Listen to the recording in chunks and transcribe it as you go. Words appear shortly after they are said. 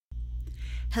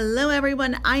Hello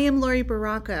everyone, I am Lori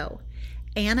Baracco,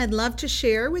 and I'd love to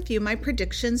share with you my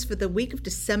predictions for the week of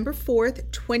December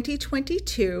 4th,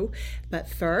 2022. But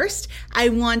first, I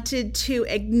wanted to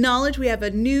acknowledge we have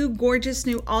a new gorgeous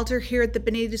new altar here at the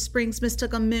Bonita Springs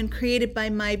Mystical Moon created by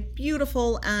my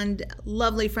beautiful and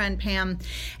lovely friend Pam.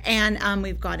 And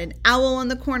we've got an owl in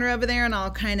the corner over there, and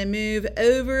I'll kind of move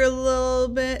over a little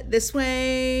bit this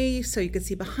way so you can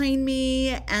see behind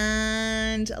me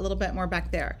and a little bit more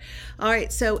back there. All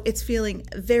right, so it's feeling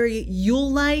very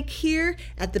Yule-like here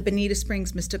at the Bonita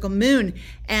Springs Mystical Moon,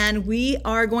 and we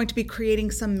are going to be creating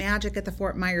some magic at the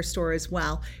Fort Myers store as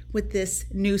well with this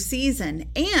new season.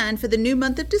 And for the new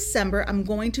month of December, I'm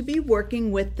going to be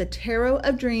working with the Tarot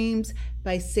of Dreams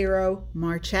by Ciro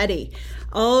Marchetti.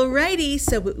 Alrighty,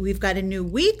 so we've got a new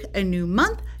week, a new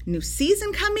month, new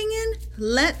season coming in.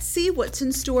 Let's see what's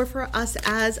in store for us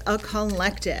as a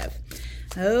collective.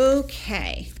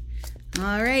 Okay,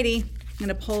 alrighty, I'm going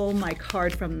to pull my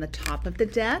card from the top of the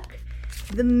deck,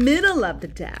 the middle of the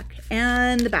deck,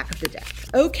 and the back of the deck.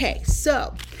 Okay,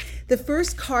 so the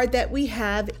first card that we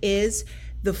have is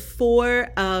the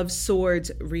Four of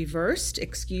Swords reversed.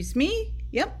 Excuse me.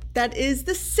 Yep, that is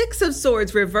the Six of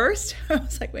Swords reversed. I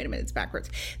was like, wait a minute, it's backwards.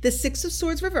 The Six of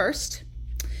Swords reversed.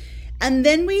 And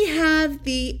then we have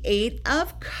the Eight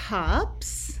of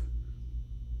Cups.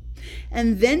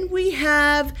 And then we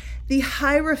have the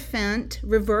Hierophant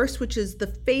reversed, which is the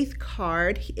Faith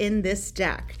card in this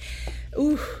deck.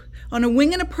 Ooh, on a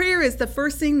wing and a prayer is the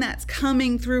first thing that's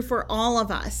coming through for all of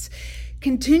us.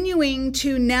 Continuing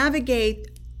to navigate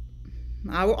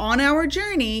on our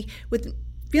journey with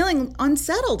feeling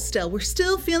unsettled still. We're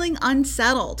still feeling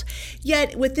unsettled.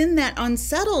 Yet within that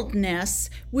unsettledness,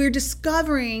 we're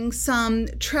discovering some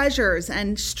treasures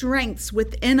and strengths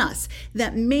within us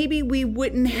that maybe we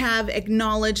wouldn't have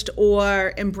acknowledged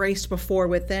or embraced before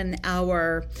within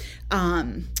our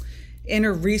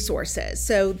inner resources.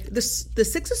 So the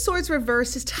Six of Swords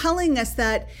reverse is telling us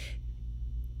that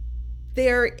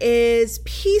there is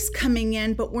peace coming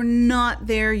in, but we're not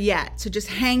there yet. So just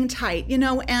hang tight,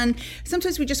 and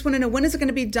sometimes we just want to know, when is it going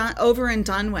to be done, over and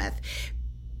done with?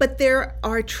 But there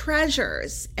are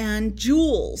treasures and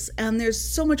jewels, and there's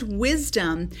so much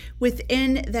wisdom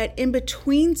within that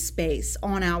in-between space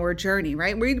on our journey,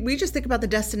 right? We just think about the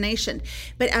destination.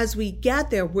 But as we get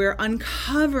there, we're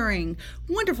uncovering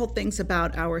wonderful things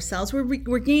about ourselves.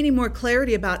 We're gaining more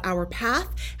clarity about our path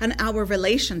and our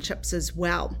relationships as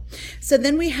well. So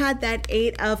then we had that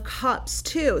Eight of Cups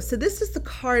too. So this is the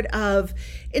card of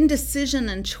indecision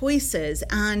and choices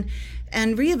and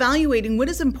reevaluating what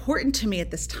is important to me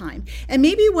at this time. And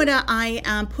maybe what I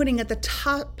am putting at the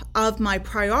top of my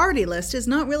priority list is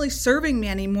not really serving me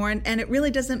anymore, and it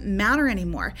really doesn't matter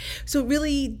anymore. So it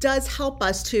really does help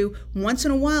us to once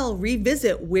in a while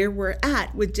revisit where we're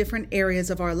at with different areas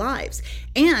of our lives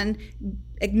and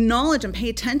acknowledge and pay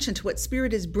attention to what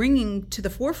Spirit is bringing to the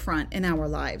forefront in our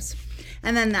lives.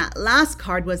 And then that last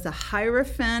card was the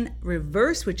Hierophant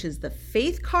reverse, which is the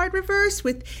Faith card reverse.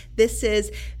 This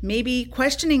is maybe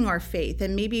questioning our faith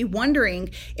and maybe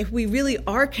wondering if we really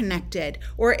are connected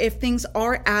or if things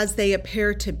are as they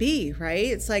appear to be, right?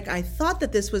 It's like, I thought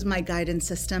that this was my guidance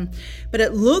system, but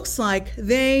it looks like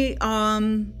they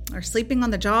are sleeping on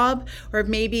the job, or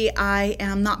maybe I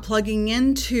am not plugging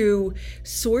into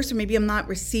source, or maybe I'm not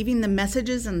receiving the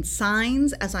messages and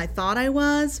signs as I thought I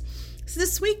was. So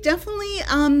this week definitely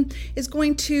is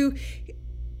going to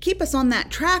keep us on that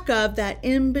track of that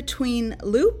in-between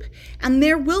loop. And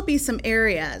there will be some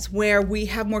areas where we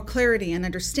have more clarity and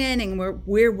understanding,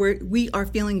 where we are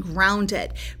feeling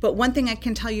grounded. But one thing I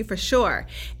can tell you for sure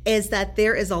is that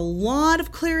there is a lot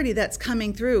of clarity that's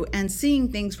coming through and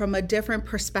seeing things from a different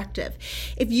perspective.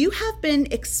 If you have been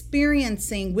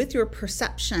experiencing with your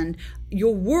perception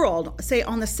your world, say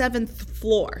on the 7th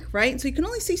floor, right? So you can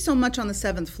only see so much on the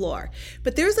 7th floor,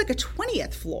 but there's like a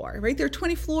 20th floor, right? There are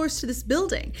 20 floors to this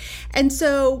building. And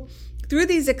so through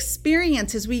these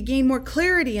experiences, we gain more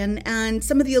clarity and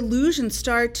some of the illusions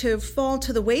start to fall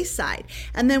to the wayside.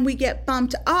 And then we get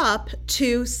bumped up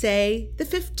to, say, the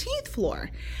 15th floor.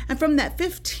 And from that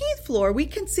 15th floor, we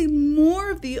can see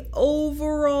more of the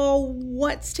overall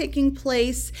what's taking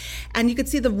place. And you can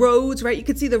see the roads, right? You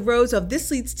can see the roads of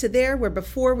this leads to there, where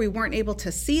before we weren't able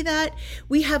to see that.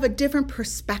 We have a different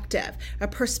perspective, a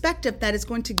perspective that is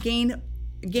going to gain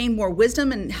more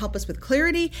wisdom and help us with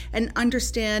clarity and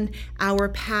understand our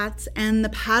paths and the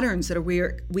patterns that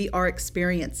we are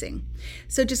experiencing.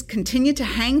 So just continue to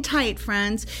hang tight,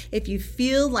 friends. If you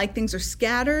feel like things are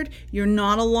scattered, you're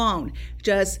not alone.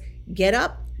 Just get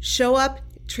up, show up,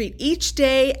 treat each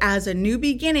day as a new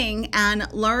beginning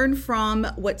and learn from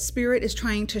what Spirit is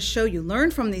trying to show you. Learn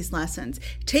from these lessons.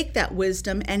 Take that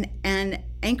wisdom and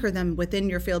anchor them within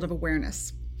your field of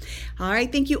awareness. All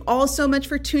right, thank you all so much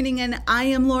for tuning in. I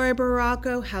am Lori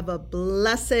Baracco. Have a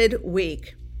blessed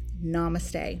week.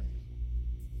 Namaste.